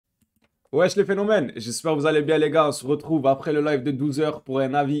Wesh les phénomènes, j'espère que vous allez bien les gars, on se retrouve après le live de 12 heures pour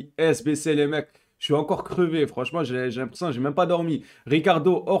un avis SBC les mecs. Je suis encore crevé, franchement j'ai l'impression que j'ai même pas dormi.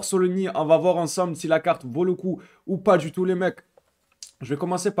 Ricardo, Orsolini, on va voir ensemble si la carte vaut le coup ou pas du tout les mecs. Je vais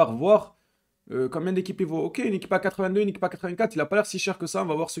commencer par voir combien d'équipes il vaut. Ok, une équipe à 82, une équipe à 84, il a pas l'air si cher que ça, on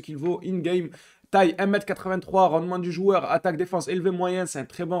va voir ce qu'il vaut in-game. Taille 1m83, rendement du joueur, attaque défense élevé moyen, c'est un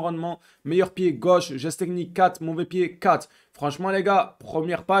très bon rendement. Meilleur pied gauche, geste technique 4, mauvais pied 4. Franchement les gars,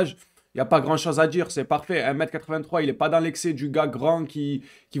 première page. Il n'y a pas grand chose à dire, c'est parfait. 1m83, il n'est pas dans l'excès du gars grand qui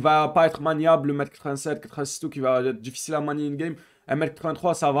va pas être maniable. Le 1m87, 86 tout, qui va être difficile à manier in-game.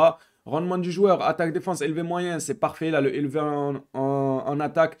 1m83, ça va. Rendement du joueur, attaque défense élevé moyen, c'est parfait. Là, le élevé en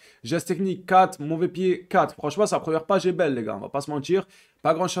attaque. Geste technique 4, mauvais pied 4. Franchement, sa première page est belle, les gars. On va pas se mentir.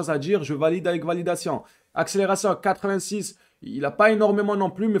 Pas grand chose à dire. Je valide avec validation. Accélération 86. Il n'a pas énormément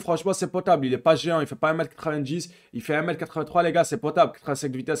non plus, mais franchement, c'est potable. Il n'est pas géant, il fait pas 1m90, il fait 1m83, les gars, c'est potable.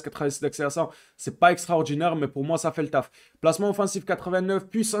 85 de vitesse, 86 d'accélération, c'est pas extraordinaire, mais pour moi, ça fait le taf. Placement offensif 89,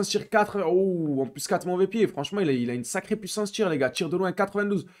 puissance tir 4, oh, en plus 4 mauvais pieds. Franchement, il a une sacrée puissance tir, les gars. Tir de loin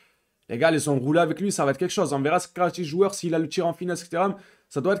 92. Les gars, les enroulés avec lui, ça va être quelque chose. On verra ce quel joueur, s'il a le tir en finesse, etc.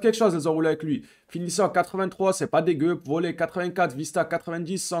 Ça doit être quelque chose, les enroulés avec lui. Finissant 83, c'est pas dégueu. Volet 84, vista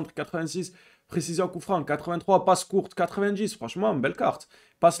 90, centre 86. Précision coup franc, 83, passe courte, 90, franchement, belle carte.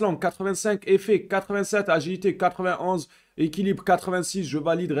 Passe longue, 85, effet, 87, agilité, 91, équilibre, 86, je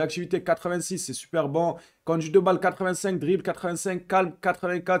valide, réactivité, 86, c'est super bon. Conduit de balle, 85, dribble, 85, calme,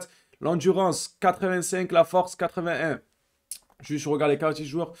 84, l'endurance, 85, la force, 81. Juste, je regarde les cartes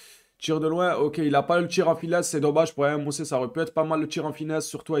joueurs. Tir de loin, ok, il n'a pas le tir en finesse, c'est dommage pour un Moussé, ça aurait pu être pas mal le tir en finesse,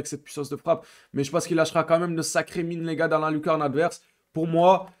 surtout avec cette puissance de frappe. Mais je pense qu'il lâchera quand même de sacrées mines, les gars, dans la lucarne adverse. Pour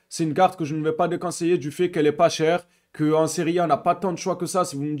moi, c'est une carte que je ne vais pas déconseiller du fait qu'elle est pas chère, qu'en Série A, on n'a pas tant de choix que ça.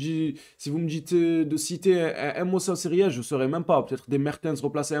 Si vous me dites de citer un Moussé en Série A, je ne saurais même pas. Peut-être des Mertens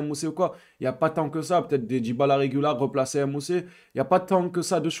replacer un Moussé ou quoi. Il n'y a pas tant que ça. Peut-être des Dybala réguliers replacer un Moussé. Il n'y a pas tant que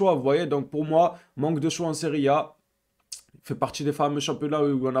ça de choix, vous voyez. Donc pour moi, manque de choix en Série A fait partie des fameux championnats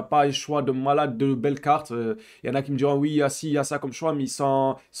où on n'a pas le choix de malade de belles cartes. Il y en a qui me diront oui, il y a ci, il y a ça comme choix, mais ils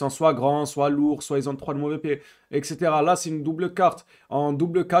sont soit grands, soit lourds, soit ils ont trop de mauvais pieds, etc. Là, c'est une double carte. En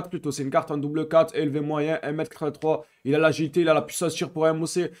double 4 plutôt, c'est une carte en double 4, élevé moyen, 1m83. Il a l'agilité, il a la puissance tir pour un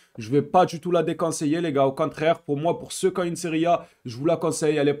Moussé. Je ne vais pas du tout la déconseiller, les gars. Au contraire, pour moi, pour ceux qui ont une Serie A, je vous la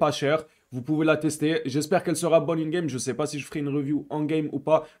conseille, elle est pas chère. Vous pouvez la tester. J'espère qu'elle sera bonne in-game. Je ne sais pas si je ferai une review en-game ou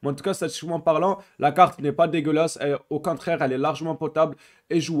pas. Mais en tout cas, statistiquement parlant, la carte n'est pas dégueulasse. Au contraire, elle est largement potable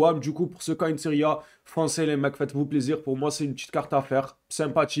et jouable. Du coup, pour ceux qui ont une Serie A, foncez les mecs, faites-vous plaisir. Pour moi, c'est une petite carte à faire.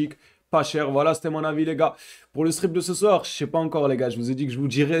 Sympathique, pas cher. Voilà, c'était mon avis, les gars. Pour le strip de ce soir, je sais pas encore, les gars. Je vous ai dit que je vous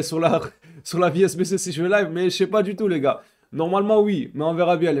dirai sur sur la vie SBC si je vais live, mais je sais pas du tout, les gars. Normalement, oui, mais on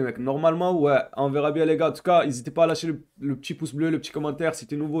verra bien, les mecs. Normalement, ouais, on verra bien, les gars. En tout cas, n'hésitez pas à lâcher le petit pouce bleu, le petit commentaire. Si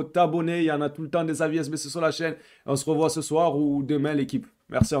t'es nouveau, t'abonner. Il y en a tout le temps des avis SBC sur la chaîne. On se revoit ce soir ou demain, l'équipe.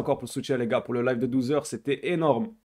 Merci encore pour le soutien, les gars, pour le live de 12 heures. C'était énorme.